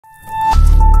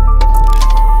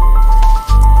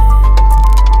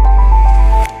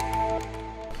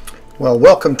Well,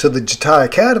 welcome to the Jatai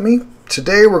Academy.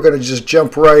 Today we're going to just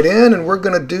jump right in and we're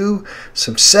going to do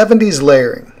some 70s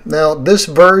layering. Now this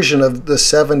version of the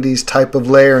 70s type of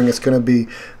layering is going to be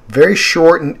very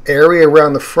short and airy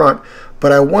around the front,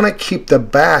 but I want to keep the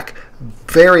back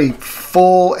very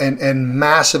full and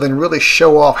massive and really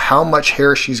show off how much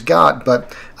hair she's got,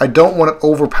 but I don't want it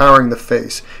overpowering the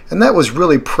face. And that was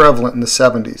really prevalent in the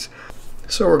 70s.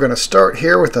 So we're going to start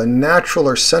here with a natural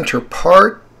or center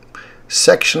part.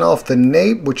 Section off the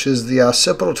nape, which is the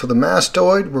occipital to the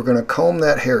mastoid. We're going to comb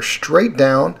that hair straight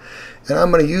down, and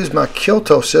I'm going to use my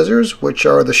Kilto scissors, which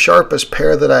are the sharpest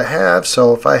pair that I have,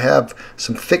 so if I have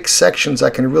some thick sections I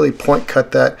can really point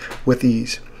cut that with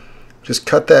ease. Just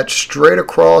cut that straight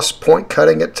across, point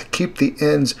cutting it to keep the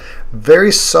ends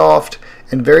very soft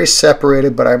and very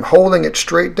separated, but I'm holding it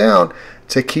straight down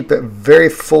to keep it very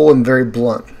full and very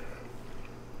blunt.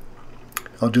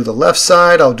 I'll do the left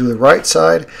side, I'll do the right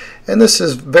side, and this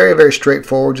is very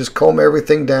straightforward. Just comb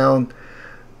everything down.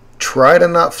 Try to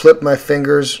not flip my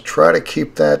fingers. Try to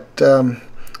keep that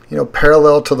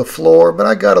parallel to the floor, but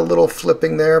I got a little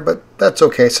flipping there, but that's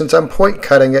okay. Since I'm point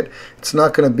cutting it, it's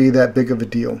not going to be that big of a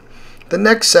deal. The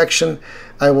next section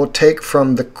I will take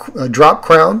from the drop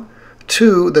crown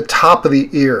to the top of the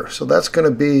ear. So that's going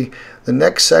to be the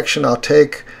next section. I'll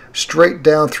take straight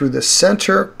down through the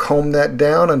center, comb that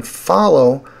down, and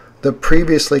follow the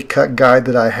previously cut guide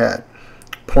that I had.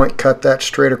 Point cut that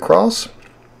straight across.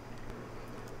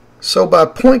 So by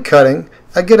point cutting,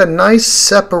 I get a nice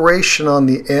separation on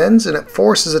the ends, and it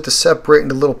forces it to separate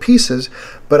into little pieces,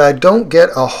 but I don't get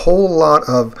a whole lot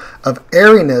of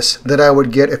airiness that I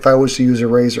would get if I was to use a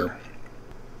razor,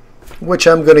 which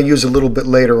I'm going to use a little bit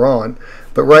later on.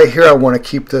 But right here I want to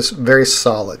keep this very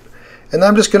solid. And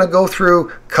I'm just going to go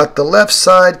through, cut the left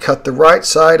side, cut the right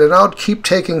side, and I'll keep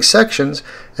taking sections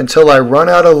until I run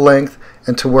out of length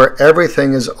and to where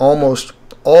everything is almost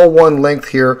all one length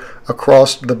here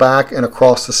across the back and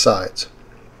across the sides.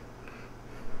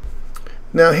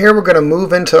 Now here we're going to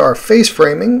move into our face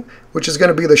framing, which is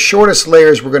going to be the shortest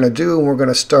layers we're going to do, and we're going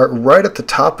to start right at the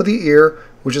top of the ear,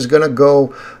 which is going to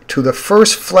go to the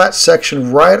first flat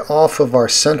section right off of our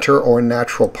center or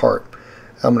natural part.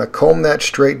 I'm going to comb that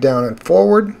straight down and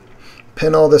forward,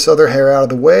 pin all this other hair out of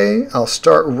the way. I'll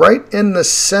start right in the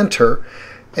center,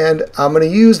 and I'm going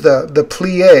to use the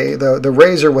plie, the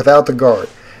razor without the guard.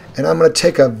 And I'm going to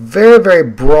take a very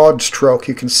broad stroke.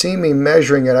 You can see me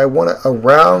measuring it. I want it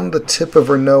around the tip of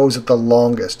her nose at the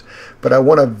longest. But I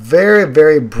want a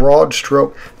very broad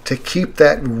stroke to keep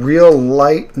that real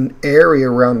light and airy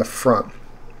around the front.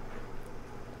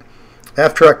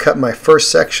 After I cut my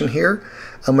first section here,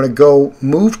 I'm going to go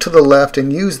move to the left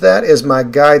and use that as my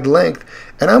guide length,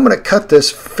 and I'm going to cut this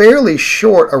fairly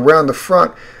short around the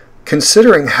front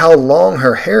considering how long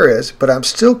her hair is, but I'm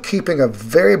still keeping a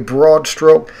very broad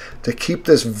stroke to keep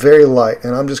this very light,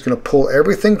 and I'm just going to pull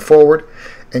everything forward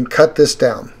and cut this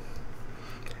down.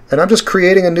 And I'm just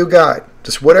creating a new guide.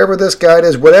 Just whatever this guide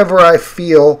is, whatever I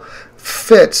feel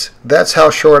fits, that's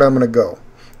how short I'm going to go.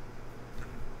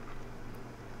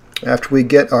 After we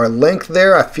get our length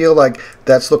there, I feel like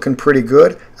that's looking pretty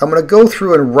good. I'm going to go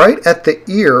through and right at the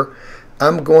ear,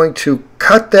 I'm going to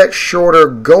cut that shorter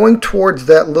going towards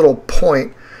that little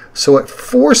point so it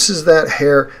forces that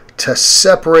hair to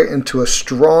separate into a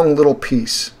strong little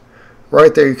piece.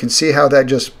 Right there you can see how that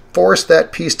just forced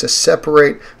that piece to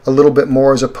separate a little bit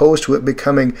more as opposed to it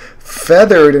becoming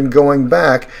feathered and going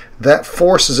back. That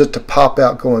forces it to pop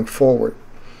out going forward.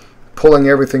 Pulling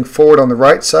everything forward on the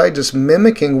right side, just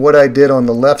mimicking what I did on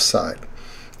the left side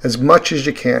as much as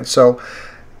you can. So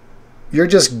you're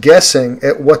just guessing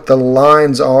at what the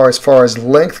lines are as far as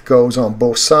length goes on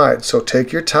both sides. So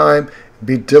take your time,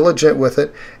 be diligent with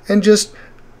it, and just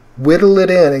whittle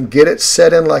it in and get it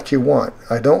set in like you want.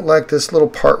 I don't like this little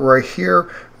part right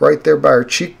here, right there by her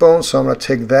cheekbone, so I'm going to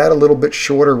take that a little bit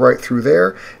shorter right through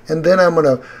there, and then I'm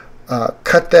going to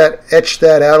cut that, etch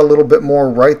that out a little bit more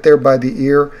right there by the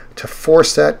ear to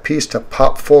force that piece to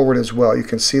pop forward as well. You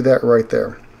can see that right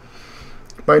there.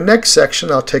 My next section,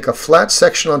 I'll take a flat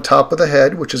section on top of the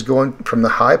head, which is going from the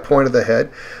high point of the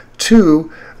head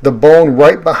to the bone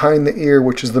right behind the ear,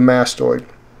 which is the mastoid.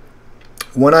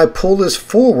 When I pull this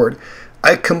forward,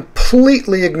 I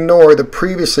completely ignore the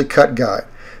previously cut guide.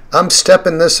 I'm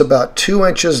stepping this about 2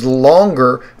 inches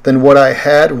longer than what I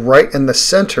had right in the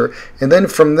center, and then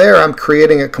from there I'm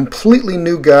creating a completely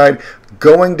new guide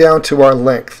going down to our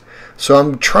length. So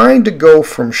I'm trying to go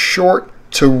from short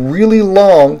to really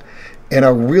long in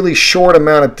a really short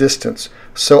amount of distance.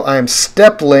 So I'm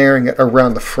step layering it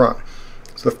around the front.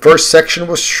 So the first section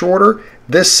was shorter.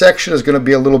 This section is going to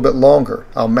be a little bit longer.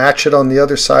 I'll match it on the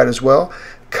other side as well.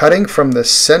 cutting from the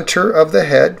center of the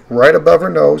head, right above her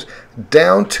nose,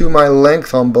 down to my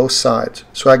length on both sides,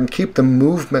 so I can keep the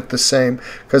movement the same,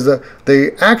 because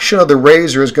the action of the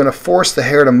razor is going to force the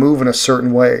hair to move in a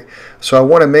certain way. So I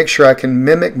want to make sure I can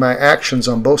mimic my actions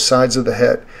on both sides of the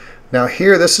head. Now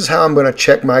here, this is how I'm going to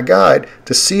check my guide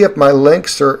to see if my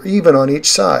lengths are even on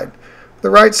each side. The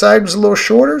right side was a little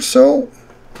shorter, so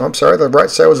the right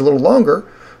side was a little longer,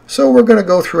 so we're going to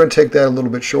go through and take that a little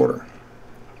bit shorter.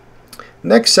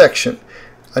 Next section,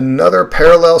 another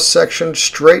parallel section,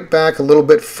 straight back a little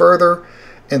bit further,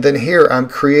 and then here I'm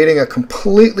creating a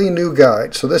completely new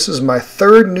guide. So this is my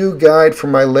third new guide for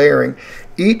my layering.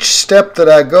 Each step that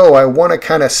I go, I want to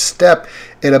kind of step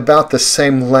at about the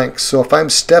same length. So if I'm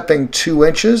stepping 2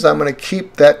 inches, I'm going to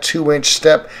keep that 2-inch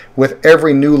step with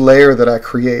every new layer that I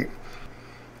create.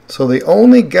 So the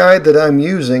only guide that I'm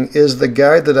using is the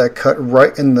guide that I cut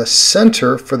right in the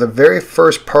center for the very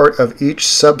first part of each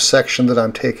subsection that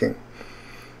I'm taking.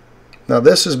 Now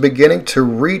this is beginning to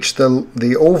reach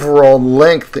the overall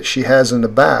length that she has in the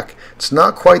back. It's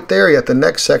not quite there yet. The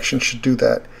next section should do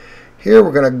that. Here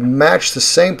we're going to match the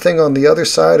same thing on the other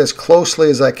side as closely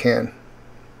as I can.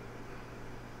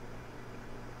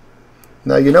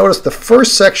 Now you notice the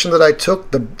first section that I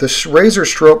took, the razor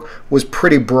stroke was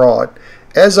pretty broad.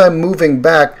 As I'm moving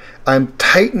back, I'm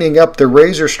tightening up the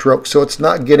razor stroke so it's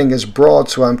not getting as broad,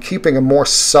 so I'm keeping a more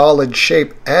solid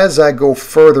shape as I go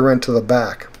further into the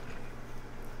back.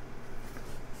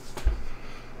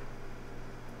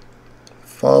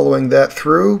 Following that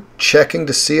through, checking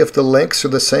to see if the lengths are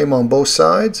the same on both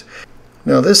sides.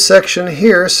 Now this section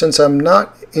here, since I'm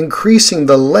not increasing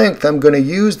the length, I'm going to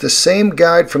use the same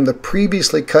guide from the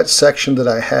previously cut section that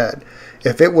I had.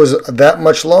 If it was that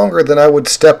much longer, then I would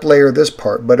step layer this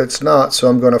part, but it's not, so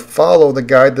I'm going to follow the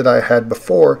guide that I had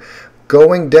before,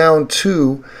 going down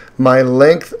to my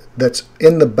length that's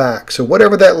in the back. So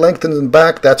whatever that length in the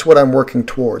back, that's what I'm working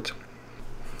towards.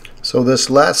 So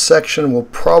this last section will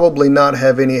probably not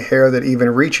have any hair that even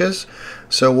reaches,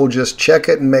 so we'll just check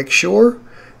it and make sure,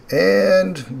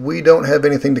 and we don't have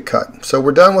anything to cut. So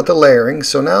we're done with the layering,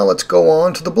 so now let's go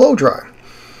on to the blow dry.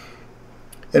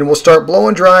 And we'll start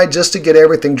blowing dry just to get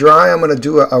everything dry. I'm going to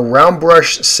do a round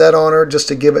brush set on her just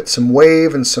to give it some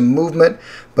wave and some movement.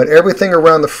 But everything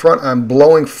around the front I'm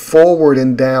blowing forward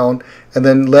and down and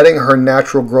then letting her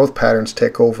natural growth patterns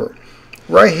take over.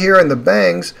 Right here in the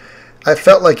bangs, I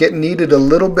felt like it needed a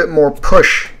little bit more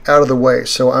push out of the way.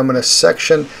 So I'm going to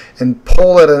section and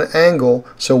pull at an angle.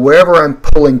 So wherever I'm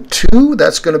pulling to,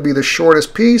 that's going to be the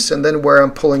shortest piece. And then where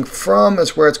I'm pulling from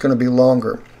is where it's going to be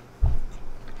longer.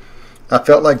 I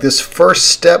felt like this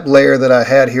first step layer that I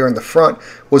had here in the front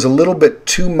was a little bit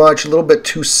too much, a little bit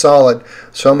too solid.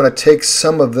 So I'm going to take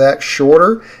some of that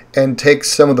shorter and take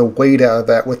some of the weight out of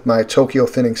that with my Tokyo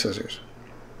thinning scissors.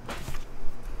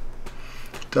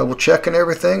 Double checking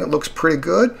everything. It looks pretty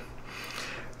good.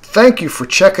 Thank you for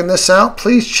checking this out.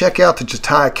 Please check out the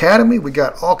Jatai Academy. We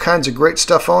got all kinds of great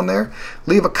stuff on there.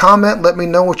 Leave a comment. Let me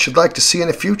know what you'd like to see in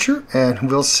the future, and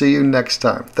we'll see you next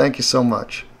time. Thank you so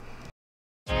much.